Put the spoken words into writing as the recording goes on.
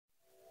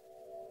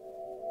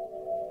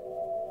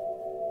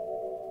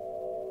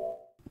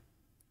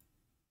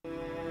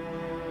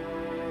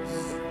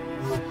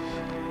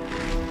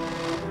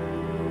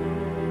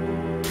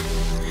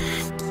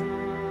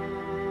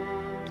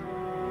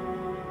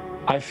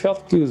I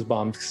felt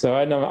goosebumps. So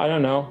I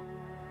don't know.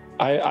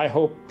 I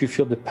hope you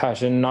feel the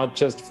passion, not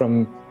just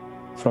from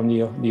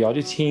the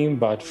audio team,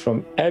 but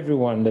from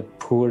everyone that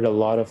poured a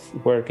lot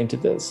of work into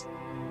this.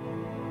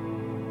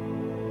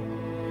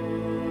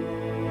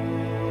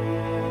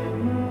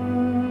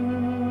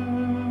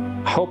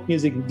 I hope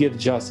music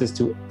gives justice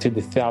to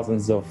the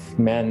thousands of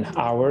man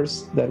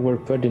hours that were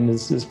put in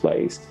this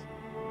displays.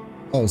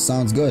 Oh,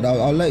 sounds good.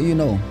 I'll let you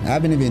know. I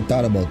haven't even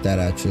thought about that,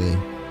 actually.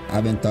 I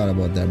haven't thought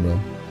about that, bro.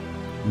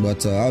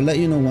 But I'll let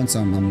you know once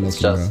I'm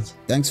looking, bro.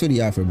 Thanks for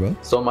the offer, bro.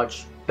 So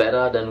much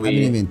better than we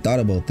haven't even thought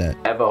about that.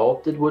 ever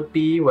hoped it would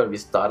be when we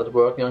started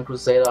working on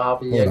Crusader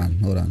half a year.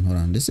 Hold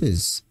on. This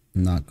is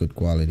not good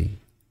quality.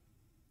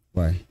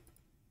 Why?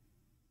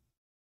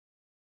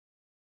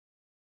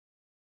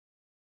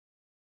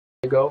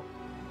 Go.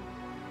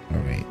 All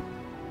right.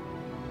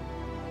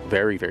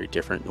 Very, very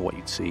different than what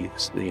you'd see.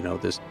 You know,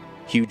 there's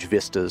huge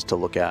vistas to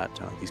look at,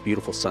 these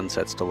beautiful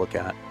sunsets to look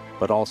at,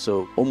 but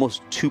also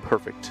almost too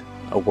perfect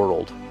a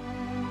world.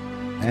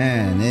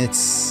 Man,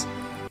 this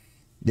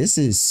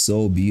is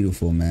so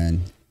beautiful,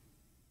 man.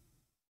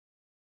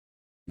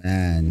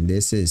 Man,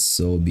 this is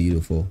so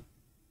beautiful.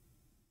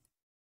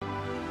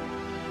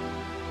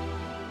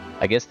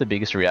 I guess the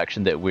biggest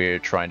reaction that we're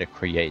trying to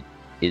create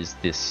is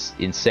this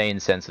insane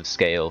sense of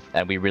scale,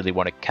 and we really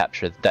want to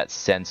capture that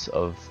sense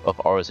of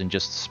Orison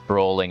just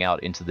sprawling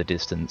out into the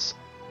distance.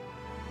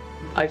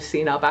 I've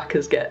seen our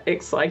backers get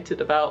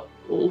excited about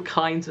all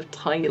kinds of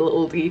tiny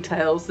little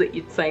details that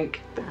you'd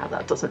think,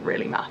 that doesn't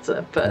really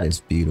matter. But that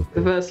is beautiful.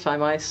 The first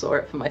time I saw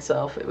it for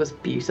myself, it was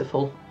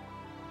beautiful.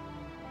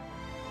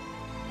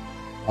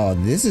 Oh,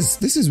 this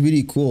is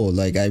really cool.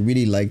 Like, I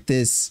really like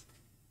this.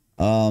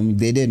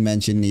 They did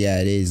mention,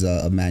 yeah, it is there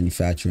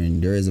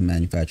is a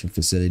manufacturing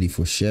facility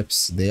for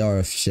ships. They are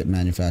a ship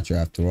manufacturer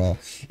after all.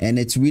 And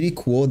it's really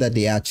cool that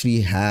they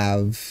actually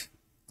have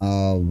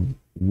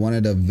one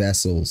of the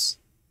vessels,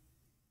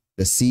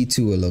 the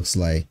C2, it looks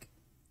like,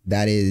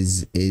 that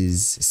is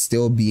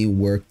still being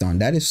worked on.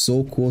 That is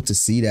so cool to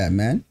see that,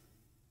 man.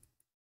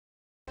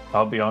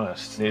 I'll be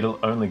honest, it'll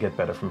only get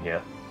better from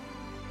here.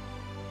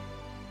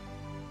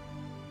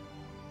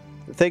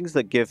 The things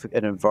that give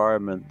an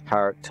environment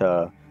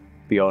character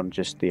beyond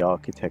just the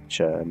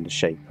architecture and the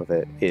shape of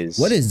it is...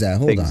 What is that?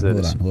 Hold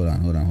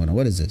on.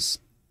 What is this?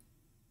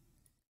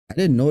 I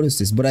didn't notice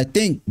this, but I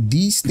think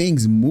these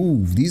things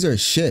move. These are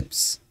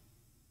ships.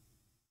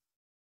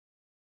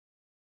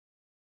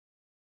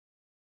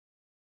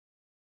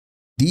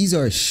 These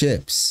are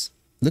ships.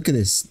 Look at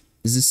this.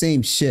 It's the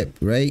same ship,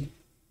 right?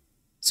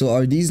 So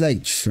are these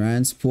like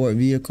transport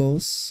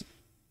vehicles?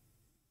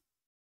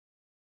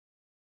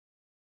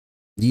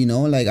 You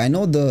know, like, I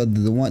know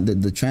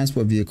the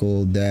transport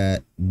vehicle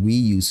that we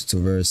use to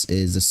traverse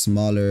is a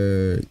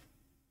smaller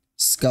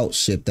scout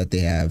ship that they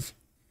have.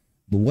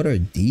 But what are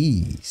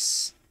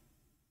these?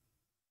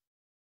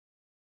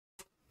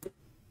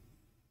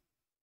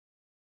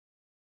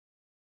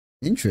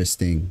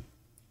 Interesting.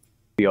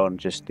 Beyond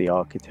just the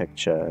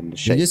architecture and the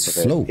shape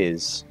of it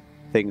is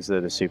things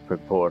that are super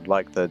important,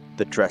 like the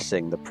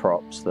dressing, the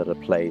props that are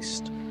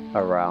placed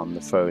around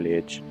the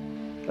foliage.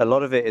 A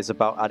lot of it is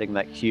about adding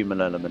that human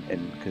element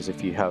in, because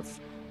if you have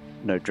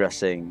no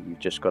dressing, you've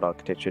just got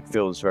architecture, it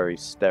feels very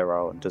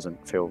sterile and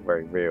doesn't feel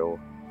very real.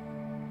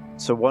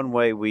 So one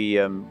way we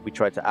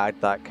try to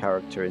add that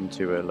character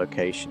into a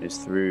location is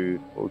through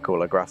what we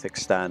call our graphic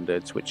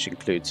standards, which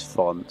includes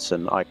fonts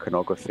and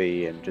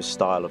iconography and just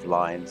style of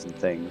lines and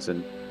things.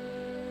 And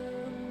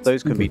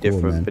those can be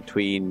different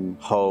between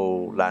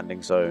whole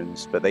landing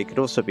zones, but they could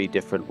also be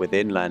different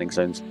within landing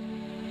zones.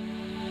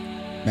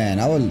 Man,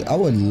 I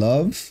would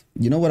love,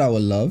 you know what I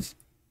would love?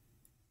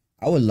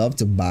 I would love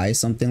to buy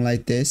something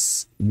like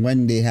this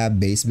when they have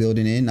base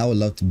building in. I would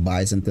love to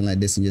buy something like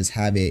this and just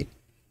have it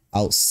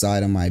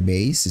outside of my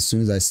base. As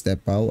soon as I step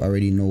out, I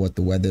already know what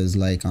the weather is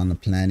like on the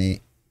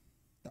planet.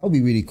 That would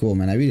be really cool,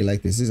 man. I really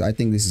like this. I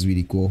think this is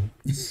really cool.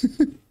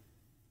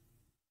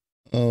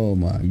 Oh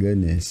my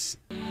goodness.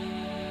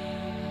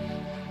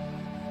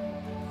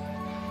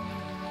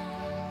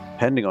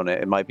 Depending on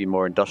it, it might be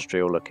more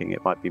industrial looking,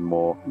 it might be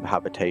more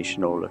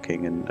habitational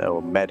looking,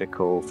 or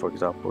medical, for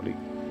example.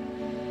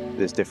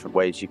 There's different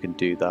ways you can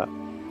do that.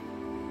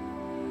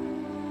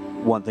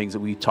 One of the things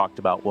that we talked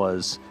about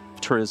was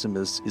tourism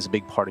is a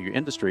big part of your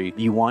industry.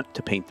 You want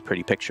to paint the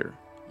pretty picture.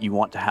 You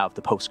want to have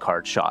the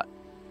postcard shot.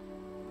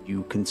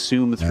 You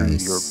consume through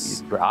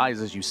your eyes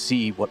as you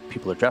see what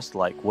people are dressed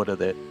like. What are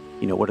the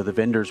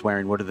vendors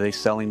wearing? What are they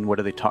selling? What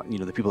are they talking?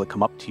 The people that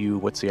come up to you.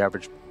 What's the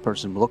average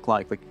person look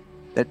like? Like,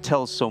 that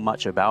tells so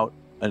much about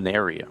an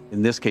area.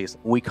 In this case,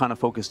 we kind of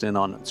focused in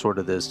on sort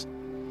of this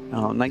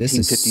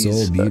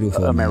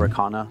 1950s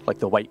Americana, like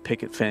the white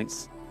picket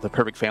fence, the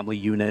perfect family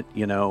unit,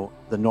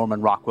 the Norman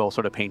Rockwell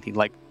sort of painting.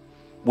 Like,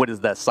 what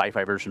is that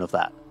sci-fi version of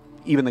that?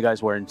 Even the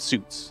guys wearing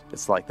suits,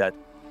 it's like that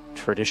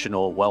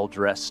traditional,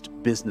 well-dressed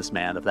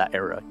businessman of that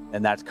era.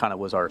 And that kind of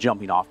was our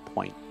jumping off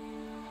point.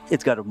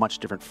 It's got a much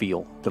different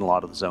feel than a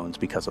lot of the zones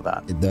because of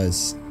that. It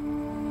does.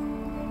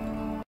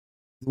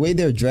 The way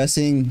they're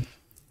dressing,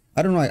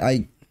 I don't know.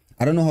 I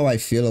I don't know how I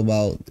feel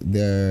about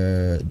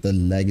the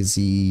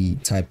legacy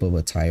type of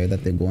attire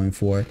that they're going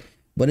for,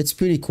 but it's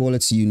pretty cool.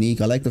 It's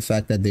unique. I like the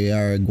fact that they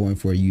are going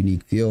for a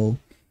unique feel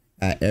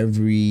at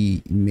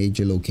every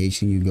major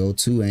location you go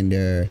to,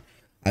 and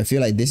I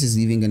feel like this is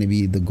even going to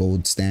be the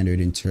gold standard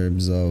in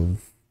terms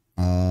of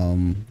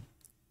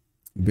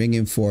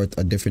bringing forth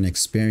a different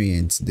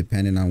experience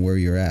depending on where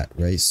you're at,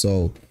 right?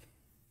 So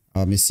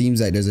it seems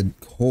like there's a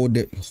whole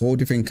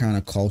different kind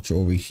of culture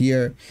over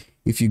here.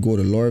 If you go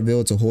to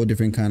Lorville, it's a whole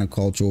different kind of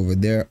culture over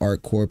there.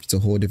 ArcCorp, it's a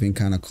whole different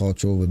kind of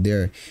culture over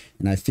there.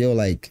 And I feel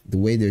like the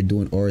way they're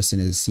doing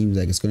Orison, it seems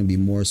like it's going to be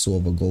more so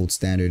of a gold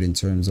standard in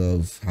terms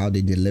of how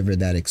they deliver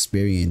that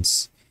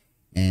experience.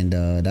 And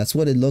that's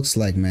what it looks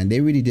like, man.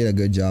 They really did a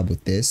good job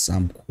with this.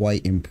 I'm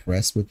quite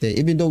impressed with it.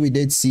 Even though we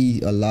did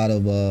see a lot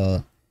of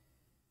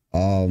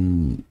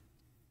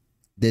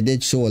they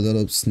did show a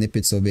little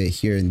snippets of it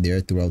here and there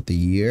throughout the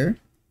year.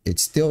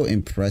 It's still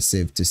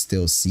impressive to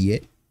still see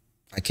it.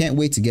 I can't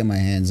wait to get my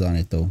hands on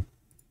it though.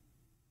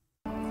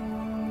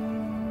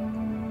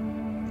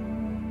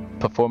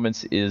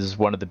 Performance is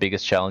one of the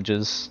biggest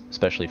challenges,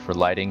 especially for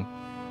lighting.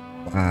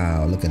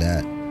 Wow, look at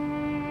that.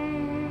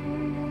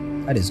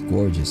 That is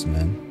gorgeous,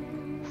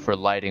 man. For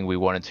lighting, we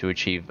wanted to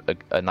achieve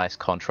a nice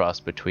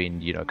contrast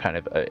between, you know, kind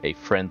of a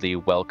friendly,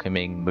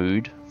 welcoming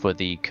mood for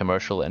the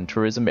commercial and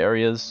tourism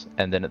areas,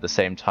 and then at the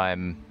same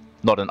time,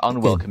 not an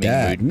unwelcoming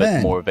mood,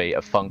 but more of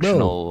a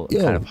functional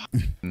kind of,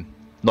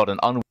 not an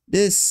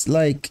This,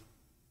 like,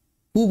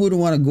 who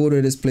wouldn't want to go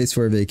to this place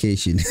for a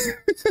vacation?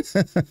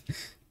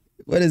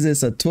 What is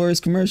this, a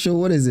tourist commercial?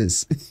 What is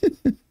this?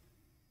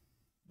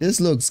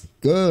 This looks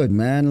good,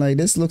 man. Like,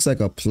 this looks like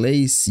a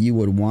place you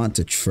would want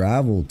to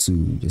travel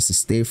to just to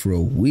stay for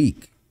a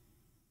week.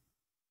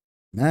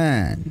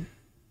 Man,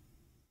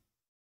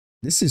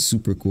 this is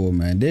super cool,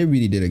 man. They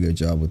really did a good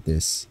job with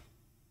this.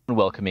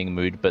 Welcoming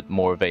mood, but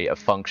more of a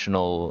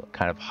functional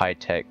kind of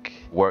high-tech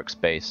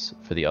workspace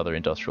for the other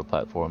industrial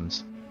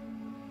platforms.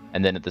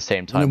 And then at the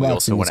same time, we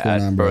also want to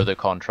add further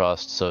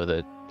contrast so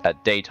that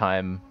at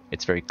daytime,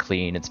 it's very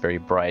clean, it's very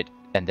bright.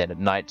 And then at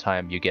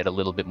nighttime, you get a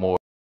little bit more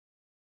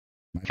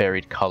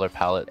varied color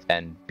palette.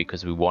 And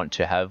because we want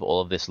to have all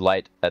of this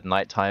light at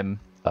nighttime,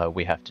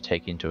 we have to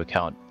take into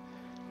account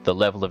the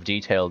level of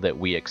detail that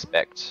we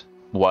expect,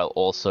 while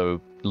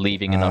also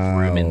leaving enough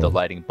room in the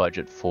lighting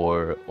budget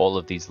for all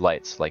of these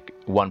lights, like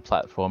one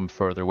platform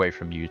further away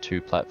from you,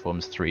 2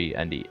 platforms, 3,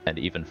 and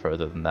even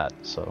further than that.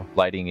 So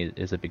lighting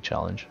is a big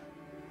challenge.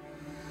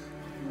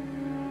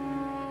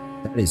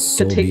 That is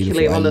so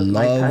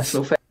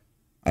beautiful.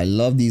 I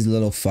love these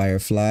little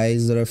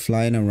fireflies that are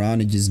flying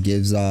around. It just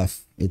gives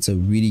off, it's a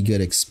really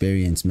good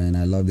experience, man.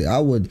 I love it. I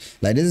would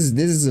like, this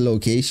is a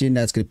location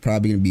that's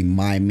probably gonna be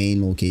my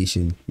main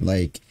location.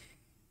 Like,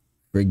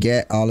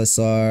 forget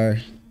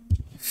Olisar,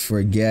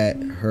 forget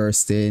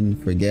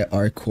Hurston, forget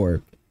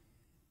ArcCorp.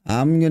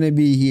 I'm gonna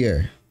be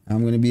here.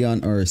 I'm gonna be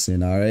on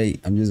Urson. All right,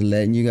 I'm just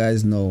letting you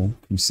guys know.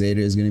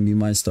 Crusader is gonna be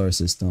my star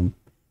system.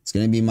 It's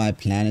gonna be my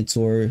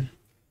planetor,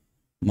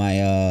 my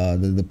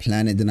the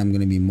planet that I'm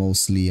gonna be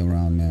mostly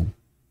around, man.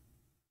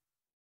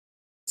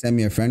 Send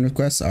me a friend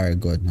request. All right,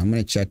 good. I'm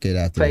gonna check it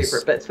out.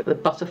 Favorite bits with the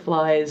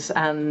butterflies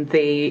and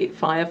the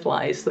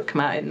fireflies that come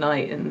out at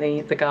night in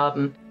the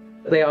garden.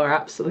 They are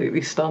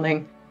absolutely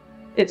stunning.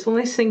 It's one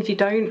of those things you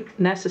don't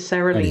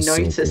necessarily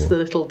notice the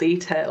little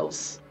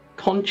details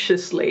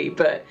consciously,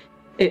 but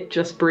it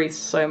just breathes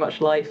so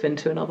much life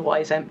into an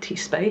otherwise empty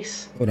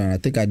space. Hold on, I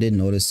think I did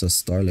notice a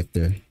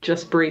starlifter.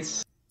 Just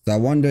breathes. So I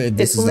wonder if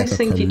this is like a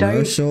commercial you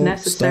don't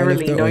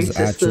necessarily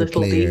notice the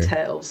little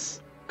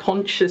details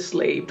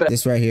consciously, but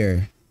this right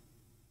here.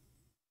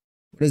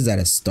 What is that?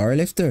 A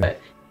starlifter?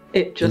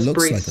 It just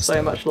breathes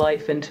so much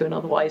life into an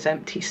otherwise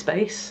empty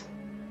space.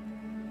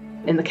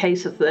 In the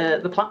case of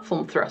the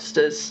platform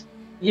thrusters,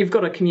 you've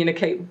got to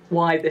communicate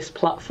why this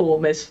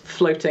platform is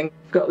floating.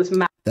 You've got this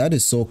map. That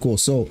is so cool.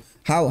 So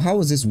how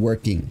is this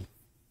working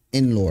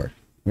in lore,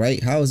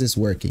 right? How is this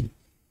working?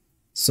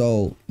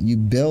 So you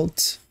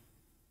built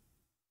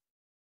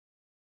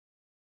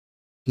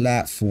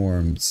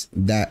platforms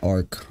that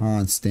are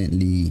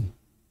constantly,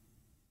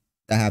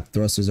 that have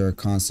thrusters that are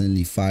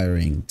constantly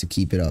firing to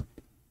keep it up.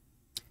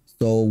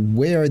 So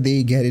where are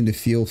they getting the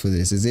fuel for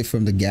this? Is it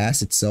from the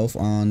gas itself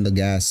on the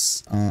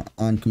gas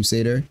on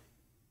Crusader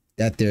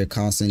that they're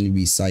constantly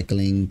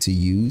recycling to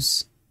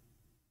use?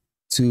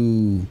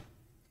 I'm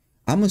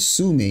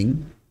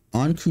assuming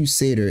on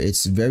Crusader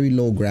it's very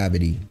low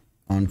gravity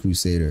on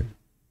Crusader,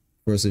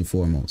 first and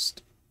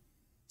foremost.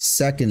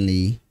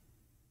 Secondly,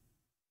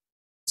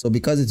 so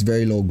because it's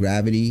very low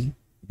gravity,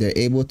 they're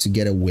able to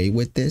get away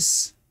with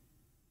this.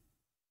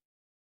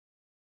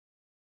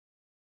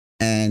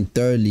 And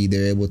thirdly,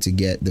 they're able to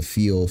get the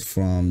fuel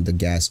from the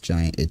gas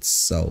giant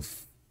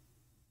itself.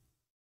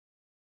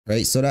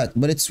 Right? So that,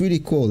 but it's really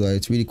cool though.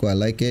 It's really cool. I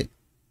like it.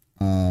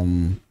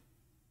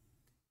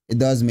 It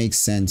does make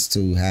sense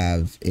to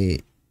have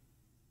it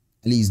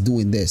at least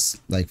doing this,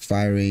 like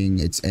firing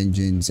its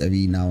engines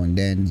every now and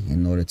then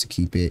in order to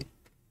keep it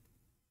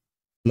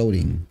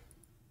floating.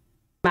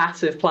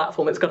 massive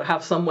platform. It's got to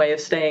have some way of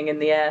staying in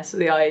the air. So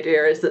the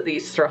idea is that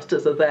these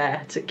thrusters are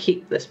there to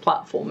keep this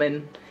platform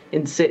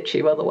in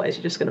situ. Otherwise,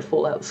 you're just going to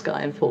fall out of the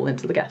sky and fall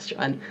into the gas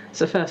giant.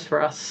 So first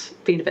for us,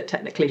 been a bit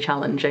technically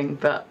challenging,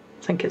 but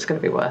I think it's going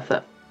to be worth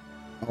it.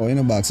 Oh, in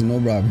a box, no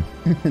problem.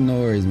 No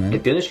worries, man.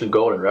 The initial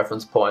goal and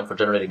reference point for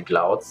generating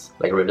clouds,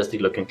 like realistic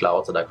looking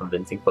clouds that are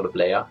convincing for the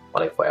player,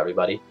 or like for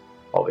everybody,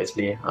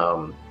 obviously,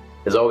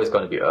 is always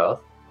going to be Earth.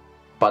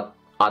 But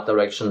Art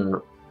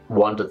Direction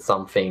wanted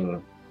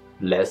something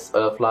less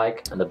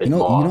Earth-like and a bit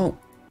more.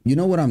 You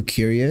know what I'm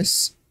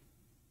curious?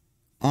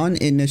 On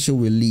initial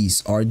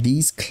release, are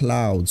these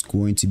clouds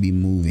going to be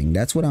moving?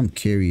 That's what I'm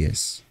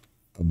curious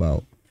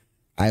about.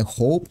 I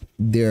hope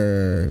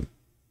they're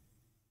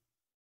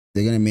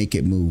gonna make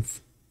it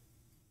move,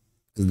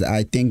 because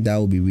I think that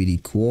would be really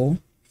cool,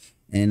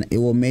 and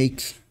it'll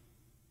make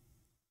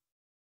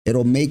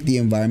the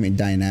environment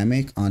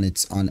dynamic on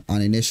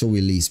initial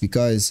release,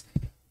 because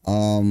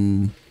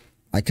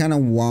I kind of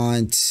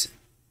want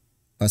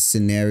a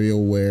scenario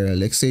where,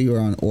 let's say you're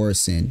on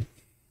Orison,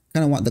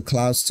 kind of want the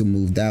clouds to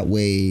move. That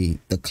way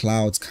the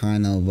clouds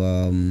kind of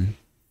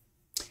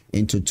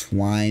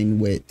intertwine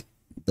with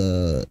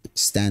the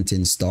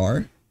Stanton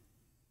star.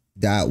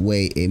 That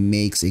way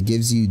it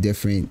gives you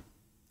different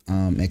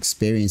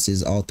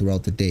experiences all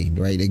throughout the day,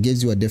 right? It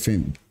gives you a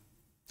different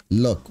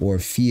look or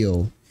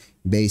feel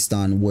based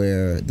on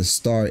where the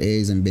star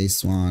is and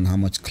based on how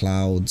much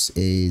clouds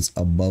is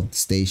above the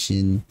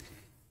station.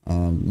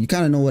 You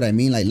kind of know what I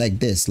mean, like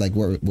this, like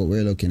what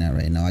we're looking at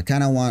right now. I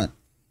kind of want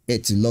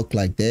it to look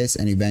like this,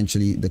 and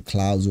eventually the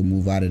clouds will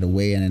move out of the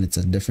way, and then it's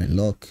a different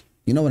look.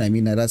 You know what I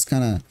mean? That's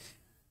kind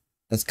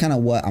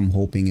of what I'm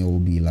hoping it will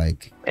be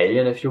like.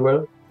 Alien, if you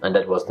will. And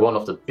that was one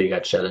of the bigger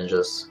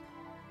challenges.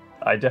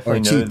 I definitely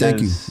know thank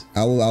you.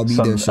 I'll be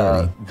there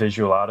shortly.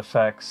 Visual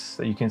artifacts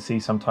that you can see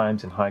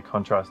sometimes in high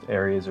contrast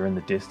areas or in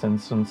the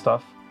distance and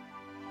stuff.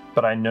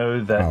 But I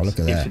know that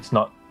if it's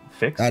not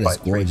fixed by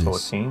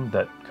 3.14,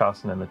 that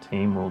Carson and the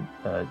team will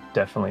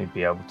definitely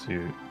be able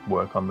to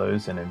work on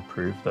those and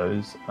improve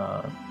those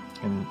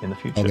in the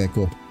future. Okay,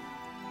 cool.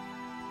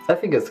 I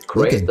think it's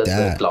great that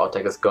the cloud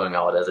tech is going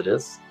out as it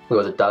is,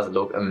 because it does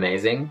look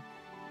amazing.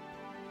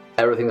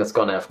 Everything that's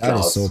going to have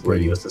clouds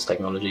will use this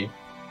technology.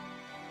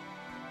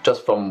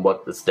 Just from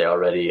what is there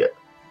already,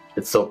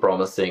 it's so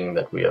promising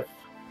that we have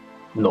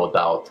no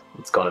doubt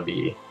it's going to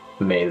be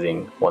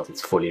amazing once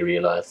it's fully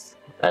realized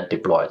and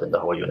deployed in the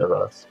whole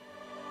universe.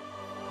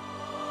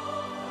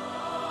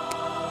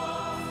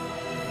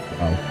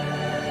 Wow.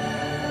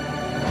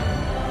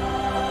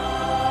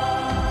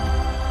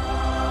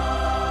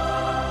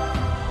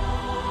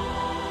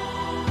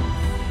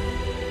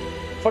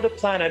 For the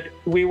planet,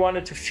 we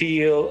wanted to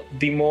feel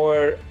the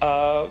more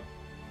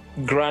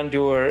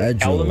grandeur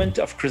element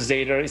of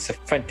Crusader. It's a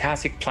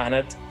fantastic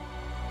planet.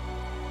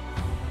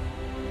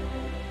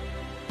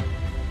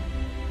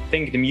 I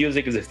think the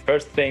music is the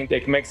first thing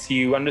that makes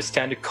you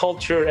understand the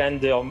culture and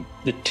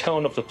the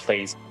tone of the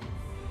place.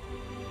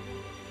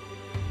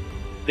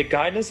 The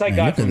guidance I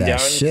got from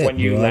Darren when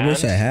you land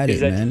is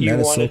that you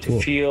wanted to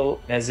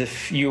feel as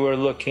if you were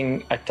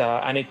looking at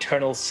an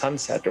eternal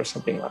sunset or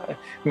something like that.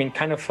 I mean,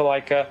 kind of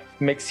like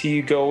makes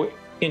you go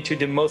into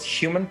the most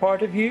human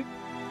part of you.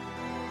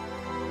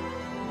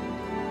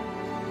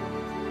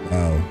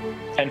 Wow.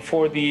 And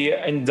for the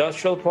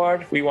industrial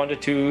part, we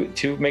wanted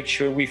to make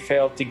sure we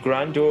felt the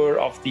grandeur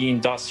of the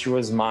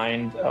industrious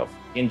mind of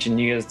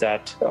engineers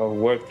that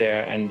work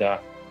there and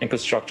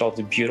construct all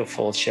the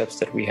beautiful ships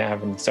that we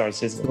have in the Star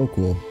System. So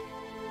cool.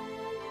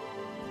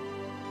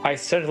 I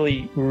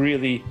certainly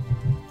really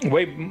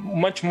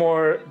much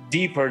more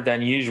deeper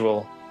than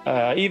usual,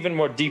 even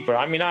more deeper.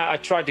 I mean, I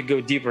tried to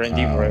go deeper and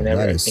deeper in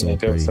everything I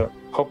do, so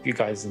hope you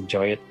guys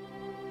enjoy it.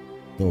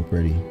 So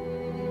pretty.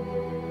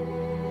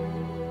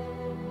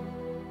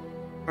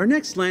 Our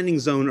next landing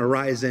zone,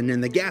 Horizon,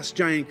 and the gas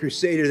giant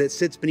Crusader that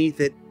sits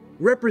beneath it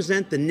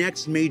represent the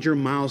next major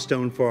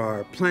milestone for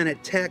our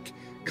planet tech,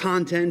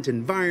 content,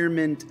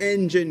 environment,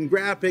 engine,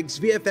 graphics,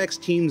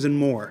 VFX teams, and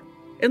more.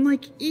 And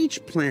like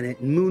each planet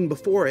and moon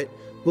before it,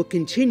 will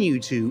continue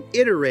to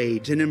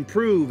iterate and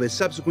improve as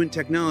subsequent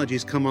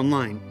technologies come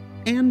online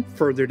and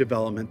further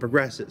development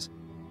progresses.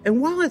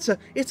 And while it's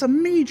a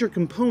major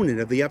component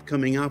of the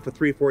upcoming Alpha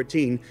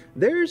 3.14,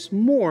 there's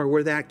more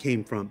where that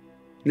came from.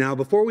 Now,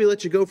 before we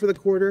let you go for the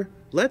quarter,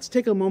 let's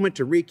take a moment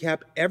to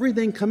recap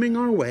everything coming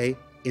our way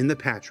in the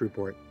patch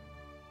report.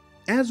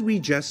 As we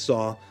just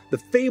saw, the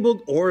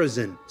fabled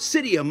Orison,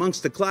 city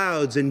amongst the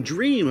clouds and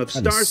dream of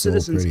star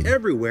citizens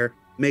everywhere,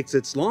 makes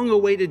its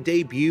long-awaited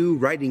debut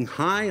riding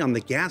high on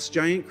the gas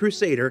giant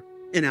Crusader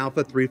in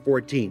Alpha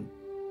 3.14.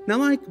 Now,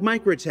 like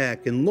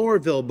Microtech and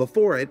Lorville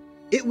before it,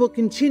 it will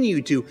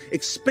continue to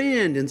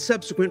expand in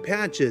subsequent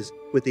patches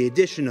with the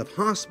addition of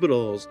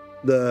hospitals,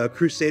 the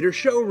Crusader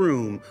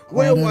showroom,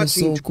 whale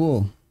watching. So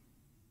cool.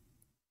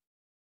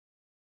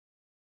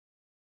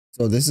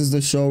 So this is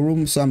the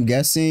showroom. So I'm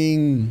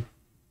guessing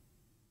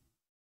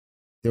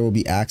there will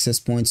be access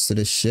points to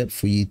the ship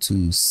for you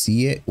to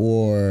see it,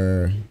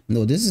 or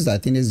no, this is, I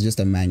think this is just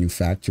a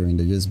manufacturing.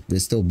 They're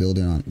still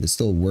building on, they're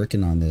still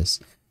working on this.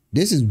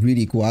 This is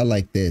really cool. I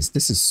like this.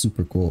 This is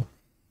super cool.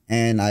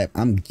 And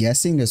I'm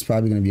guessing there's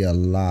probably going to be a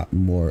lot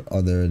more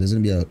there's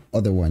going to be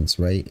other ones,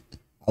 right?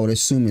 I would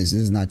assume this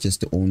is not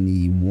just the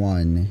only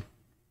one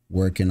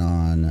working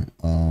on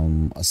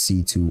a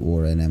C2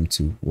 or an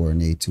M2 or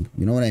an A2.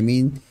 You know what I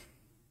mean?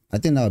 I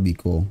think that would be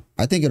cool.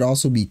 I think it'd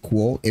also be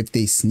cool if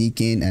they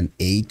sneak in an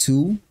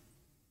A2,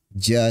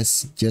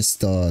 just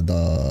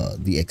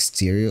the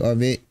exterior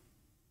of it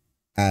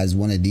as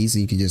one of these, so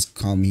you can just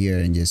come here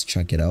and just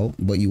check it out,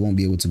 but you won't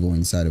be able to go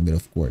inside of it,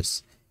 of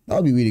course. That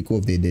would be really cool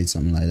if they did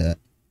something like that.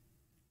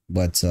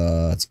 But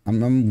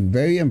I'm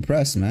very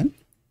impressed, man.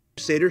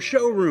 Crusader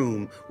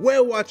showroom,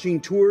 whale watching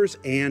tours,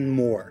 and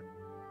more.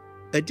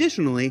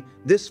 Additionally,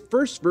 this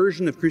first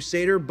version of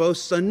Crusader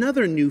boasts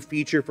another new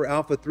feature for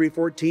Alpha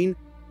 3.14,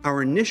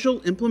 our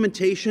initial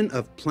implementation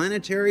of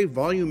planetary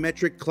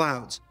volumetric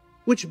clouds,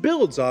 which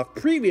builds off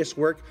previous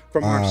work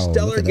from our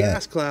stellar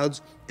gas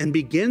clouds and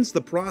begins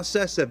the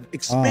process of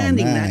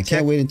expanding that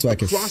tech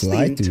across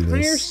the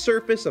entire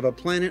surface of a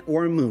planet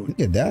or a moon. Look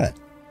at that.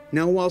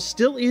 Now, while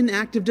still in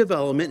active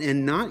development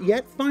and not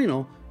yet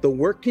final, the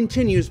work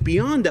continues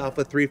beyond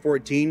Alpha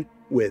 3.14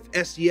 with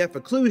SEF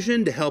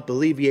occlusion to help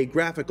alleviate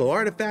graphical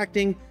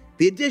artifacting,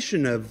 the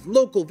addition of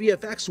local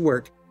VFX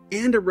work,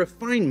 and a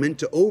refinement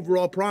to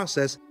overall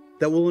process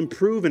that will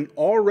improve an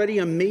already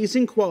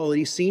amazing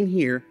quality seen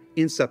here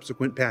in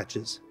subsequent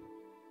patches.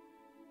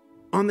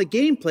 On the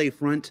gameplay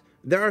front,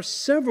 there are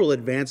several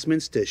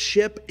advancements to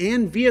ship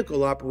and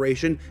vehicle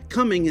operation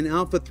coming in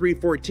Alpha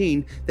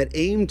 3.14 that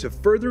aim to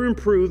further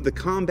improve the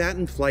combat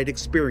and flight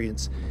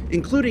experience,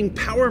 including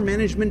Power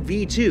Management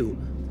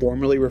V2,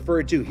 formerly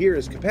referred to here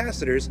as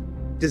capacitors,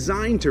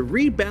 designed to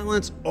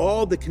rebalance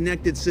all the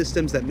connected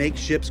systems that make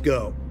ships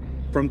go,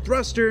 from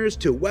thrusters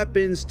to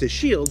weapons to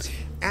shields,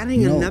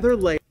 adding another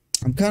layer.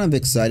 I'm kind of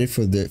excited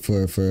for the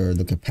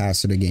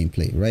capacitor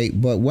gameplay, right?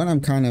 But what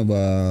I'm kind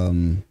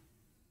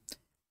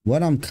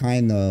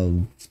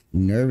of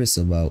nervous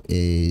about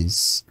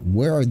is,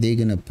 where are they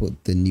gonna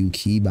put the new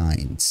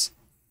keybinds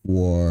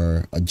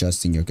for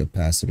adjusting your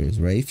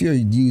capacitors, right? If you're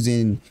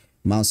using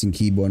mouse and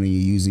keyboard and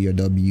you're using your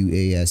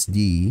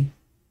WASD,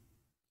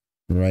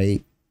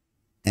 right,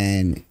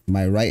 and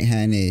my right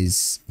hand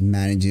is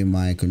managing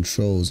my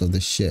controls of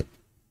the ship,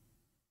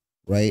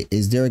 right,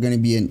 is there going to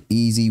be an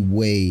easy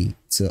way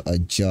to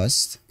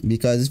adjust?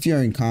 Because if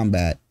you're in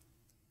combat,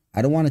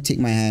 I don't want to take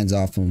my hands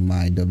off of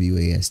my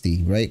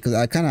WASD, right? Because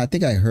I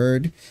think I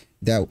heard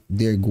that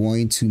they're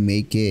going to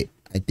make it,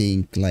 I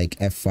think, like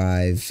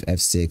F5,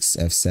 F6,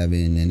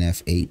 F7, and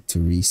F8 to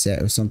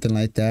reset or something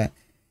like that.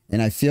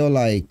 And I feel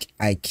like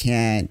I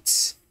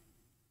can't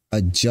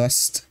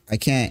adjust. I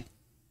can't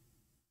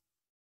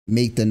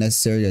make the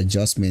necessary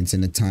adjustments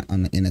in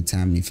a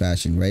timely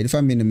fashion, right? If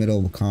I'm in the middle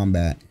of a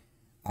combat,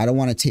 I don't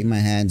want to take my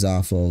hands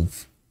off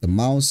of the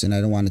mouse, and I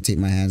don't want to take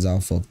my hands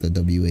off of the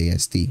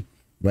WASD,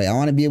 right? I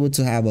want to be able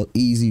to have an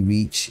easy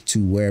reach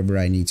to wherever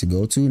I need to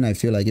go to. And I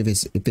feel like if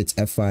it's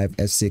F5,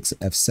 F6,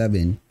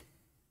 F7,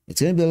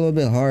 it's going to be a little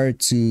bit hard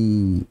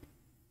to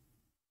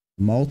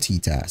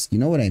multitask. You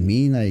know what I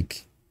mean?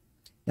 Like,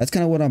 that's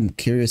kind of what I'm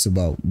curious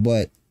about.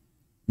 But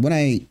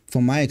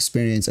from my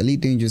experience,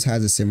 Elite Dangerous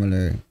has a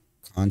similar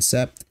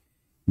concept,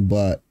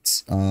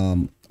 but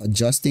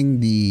adjusting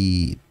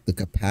the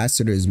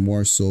capacitor is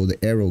more so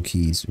the arrow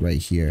keys right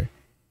here.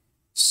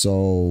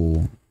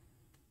 So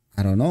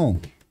I don't know.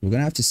 We're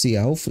gonna have to see.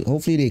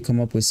 Hopefully they come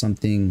up with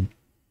something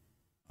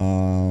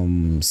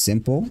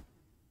simple,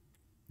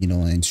 you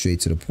know, and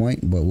straight to the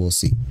point, but we'll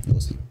see.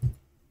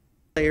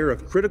 Layer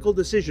of critical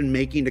decision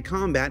making to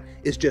combat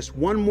is just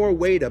one more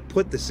way to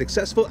put the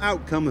successful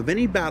outcome of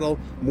any battle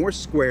more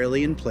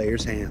squarely in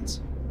players'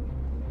 hands.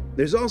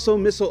 There's also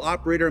missile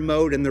operator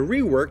mode and the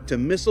rework to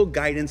missile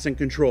guidance and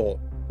control,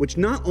 which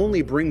not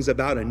only brings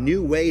about a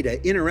new way to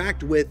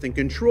interact with and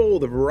control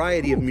the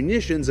variety of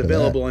munitions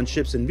available on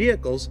ships and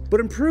vehicles,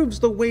 but improves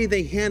the way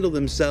they handle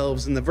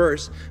themselves in the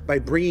verse by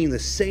bringing the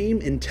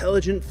same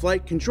intelligent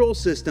flight control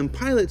system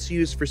pilots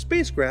use for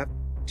spacecraft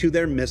to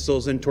their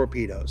missiles and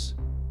torpedoes.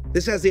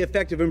 This has the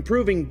effect of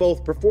improving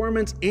both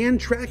performance and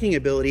tracking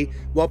ability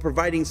while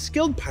providing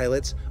skilled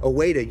pilots a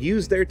way to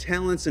use their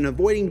talents in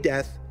avoiding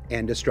death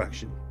and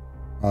destruction.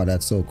 Oh,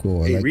 that's so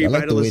cool. A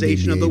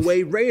revitalization of the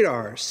way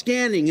radar,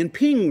 scanning, and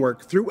ping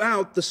work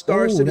throughout the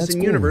Star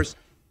Citizen universe.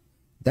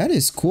 That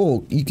is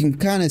cool. You can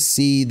kind of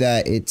see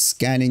that it's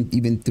scanning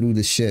even through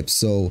the ship.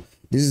 So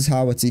this is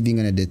how it's even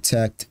going to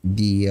detect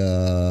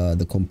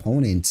the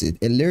components. It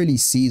literally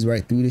sees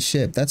right through the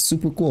ship. That's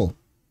super cool.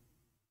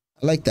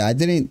 I like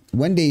that.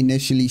 When they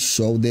initially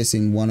showed this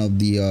in one of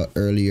the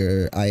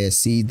earlier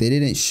ISC, they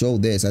didn't show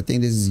this. I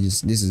think this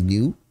is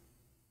new.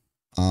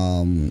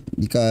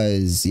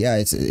 Because yeah,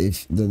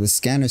 if the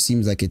scanner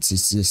seems like it's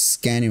just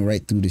scanning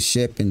right through the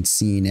ship and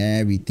seeing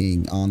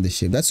everything on the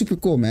ship. That's super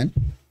cool, man.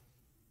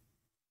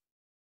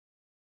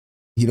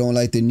 You don't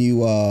like the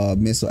new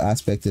missile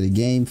aspect of the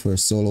game for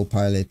solo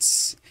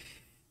pilots?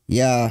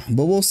 Yeah,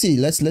 but we'll see.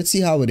 Let's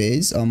see how it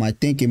is. I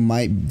think they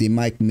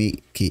might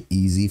make it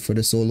easy for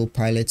the solo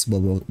pilots, but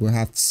we'll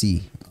have to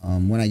see.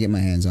 When I get my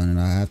hands on it,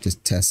 I have to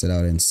test it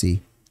out and see.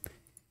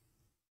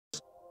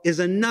 Is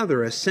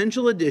another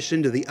essential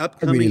addition to the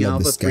upcoming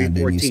Alpha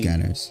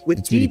 3.14,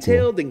 with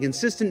detailed and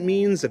consistent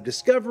means of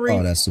discovery,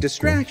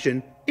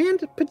 distraction,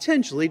 and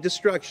potentially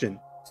destruction.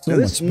 Now,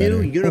 this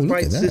new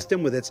unified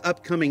system with its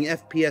upcoming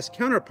FPS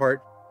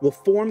counterpart will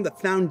form the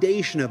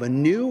foundation of a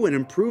new and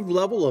improved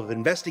level of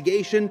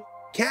investigation,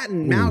 cat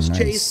and mouse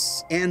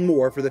chase, and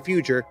more for the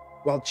future,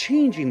 while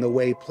changing the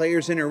way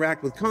players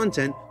interact with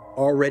content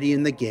already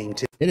in the game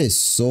today. It is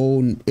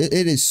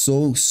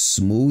so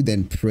smooth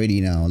and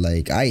pretty now.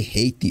 Like, I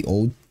hate the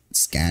old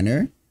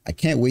scanner. I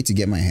can't wait to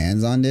get my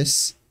hands on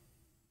this,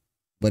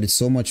 but it's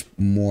so much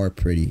more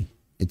pretty.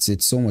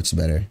 It's so much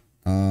better.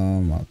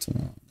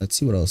 Let's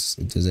see what else,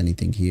 if there's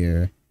anything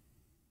here.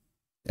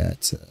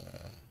 That's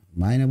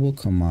mineable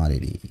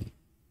commodity,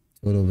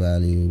 total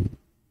value,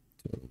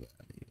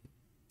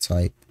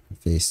 type,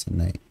 face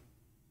tonight.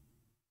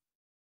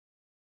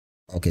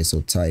 Okay,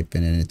 so type,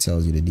 and then it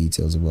tells you the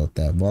details about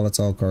that.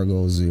 Volatile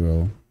cargo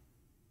 0.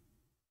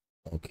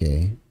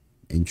 Okay,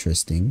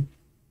 interesting.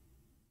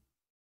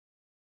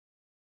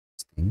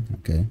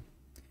 Okay,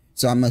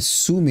 so I'm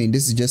assuming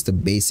this is just a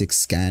basic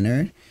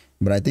scanner,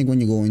 but I think when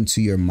you go into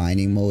your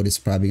mining mode, it's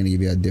probably going to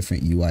give you a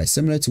different UI,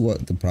 similar to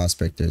what the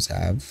prospectors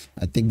have.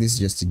 I think this is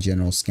just a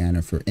general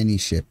scanner for any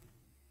ship,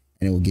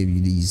 and it will give you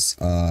these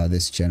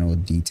this general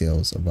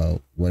details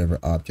about whatever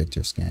object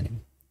you're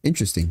scanning.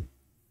 Interesting.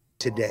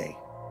 Today.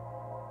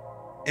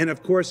 And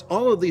of course,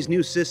 all of these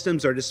new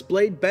systems are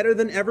displayed better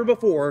than ever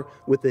before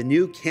with the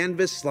new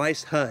Canvas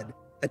Slice HUD,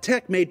 a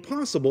tech made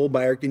possible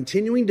by our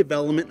continuing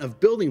development of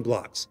building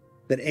blocks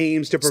that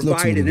aims to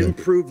provide an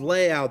improved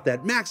layout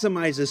that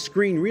maximizes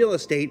screen real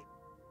estate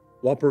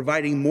while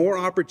providing more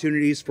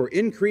opportunities for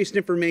increased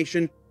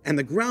information and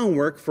the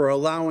groundwork for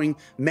allowing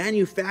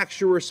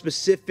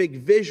manufacturer-specific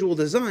visual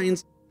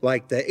designs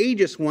like the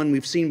Aegis one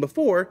we've seen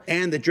before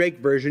and the Drake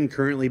version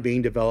currently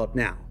being developed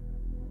now.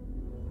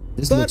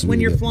 But when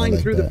you're flying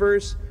through the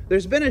verse,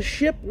 there's been a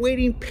ship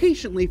waiting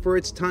patiently for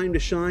its time to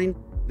shine.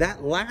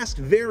 That last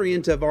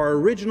variant of our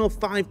original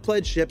 5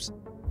 pledge ships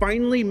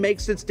finally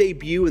makes its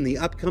debut in the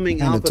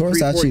upcoming Alpha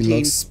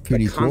 3.14,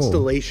 the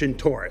Constellation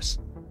Taurus.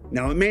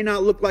 Now, it may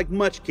not look like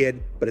much,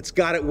 kid, but it's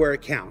got it where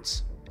it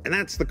counts, and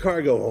that's the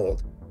cargo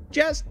hold.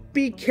 Just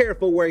be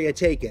careful where you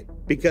take it,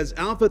 because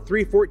Alpha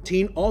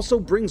 3.14 also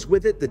brings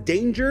with it the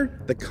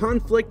danger, the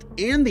conflict,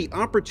 and the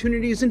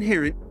opportunities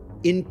inherent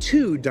in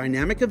 2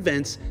 dynamic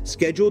events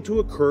scheduled to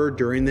occur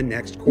during the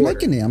next quarter.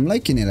 I'm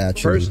liking it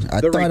actually. First,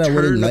 I thought I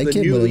wouldn't like it,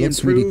 but it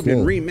looks really cool.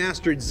 And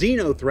remastered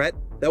Xeno threat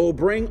that will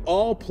bring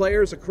all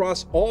players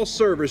across all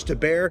servers to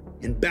bear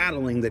in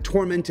battling the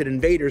tormented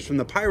invaders from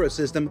the Pyro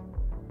system,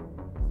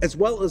 as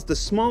well as the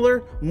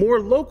smaller, more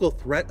local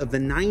threat of the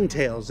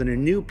Ninetales in a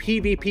new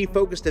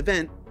PvP-focused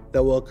event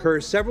that will occur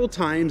several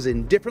times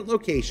in different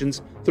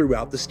locations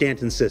throughout the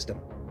Stanton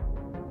system.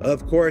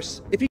 Of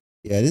course, if you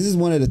this is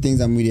one of the things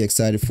I'm really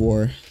excited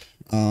for.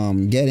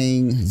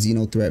 Getting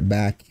Xeno threat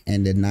back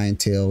and the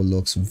Ninetail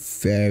looks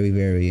very,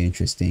 very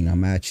interesting.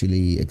 I'm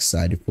actually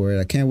excited for it.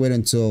 I can't wait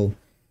until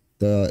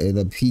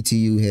the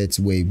PTU hits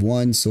wave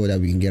 1 so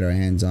that we can get our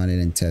hands on it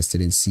and test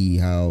it and see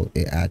how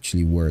it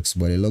actually works.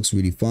 But it looks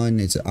really fun.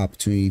 It's an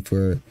opportunity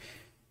for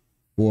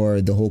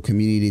the whole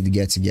community to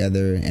get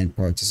together and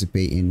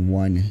participate in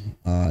one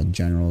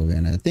general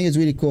event. I think it's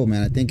really cool,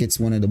 man. I think it's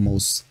one of the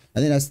most, I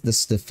think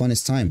that's the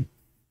funnest time,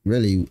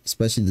 really,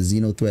 especially the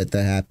Xeno threat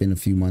that happened a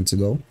few months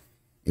ago.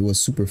 It was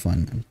super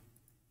fun, man.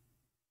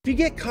 If you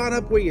get caught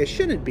up where you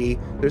shouldn't be,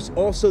 there's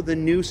also the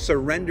new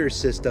surrender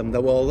system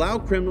that will allow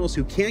criminals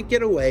who can't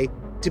get away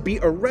to be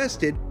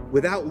arrested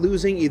without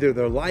losing either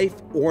their life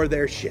or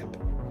their ship.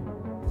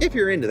 If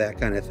you're into that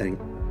kind of thing.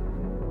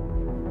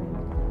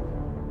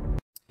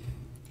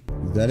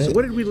 Is that it? So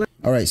what did we learn?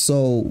 All right,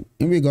 so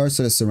in regards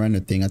to the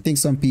surrender thing, I think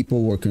some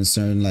people were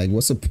concerned, like,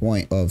 what's the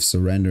point of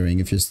surrendering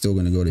if you're still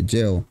going to go to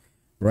jail,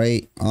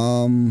 right?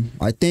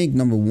 I think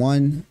number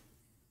one,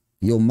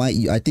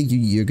 I think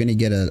you're going to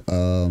get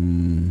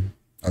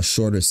a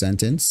shorter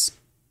sentence.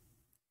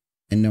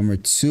 And number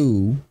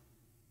two,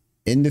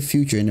 in the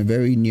future, in the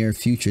very near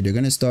future, they're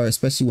going to start,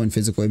 especially when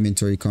physical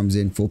inventory comes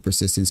in, full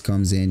persistence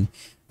comes in.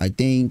 I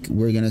think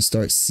we're going to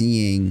start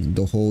seeing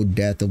the whole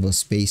death of a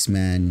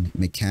spaceman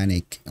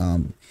mechanic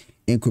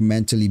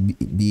incrementally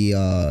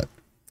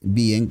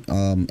be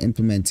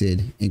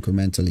implemented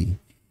incrementally.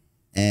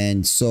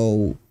 And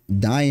so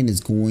dying is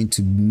going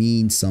to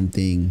mean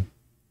something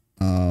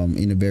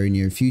in the very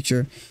near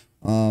future.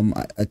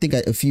 I think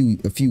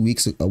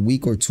a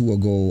week or two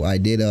ago, I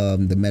did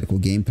the medical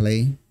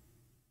gameplay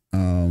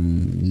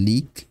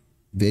leak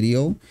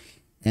video,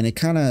 and it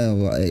kind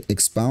of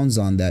expounds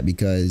on that,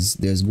 because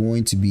there's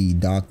going to be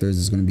doctors,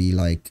 there's going to be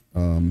like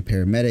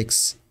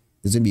paramedics,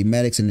 there's going to be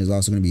medics, and there's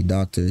also going to be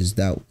doctors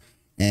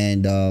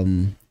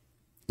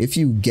if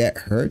you get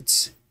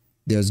hurt,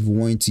 there's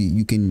going to,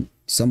 you can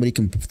somebody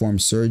can perform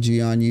surgery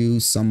on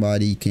you.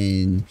 Somebody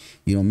can,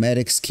 you know,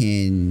 medics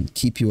can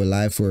keep you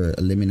alive for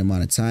a limited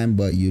amount of time,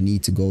 but you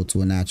need to go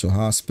to an actual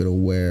hospital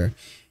where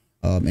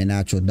an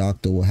actual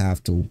doctor will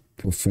have to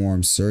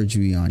perform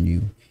surgery on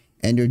you.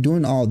 And they're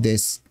doing all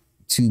this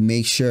to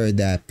make sure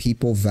that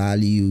people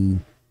value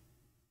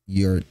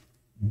your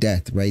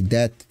death, right?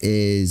 Death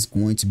is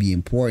going to be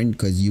important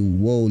because you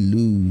will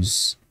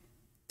lose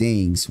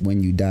things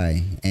when you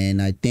die.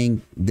 And I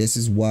think this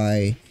is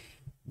why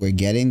we're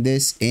getting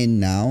this in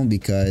now,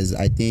 because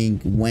I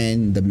think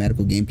when the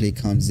medical gameplay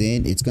comes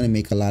in, it's going to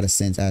make a lot of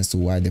sense as to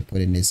why they're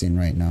putting this in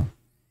right now.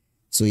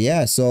 So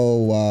yeah,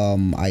 so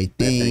I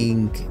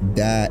think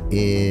that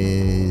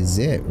is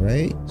it,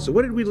 right? So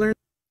what did we learn?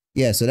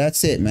 Yeah, so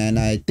that's it, man.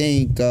 I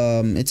think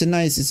it's a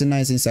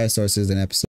nice inside sources and episode.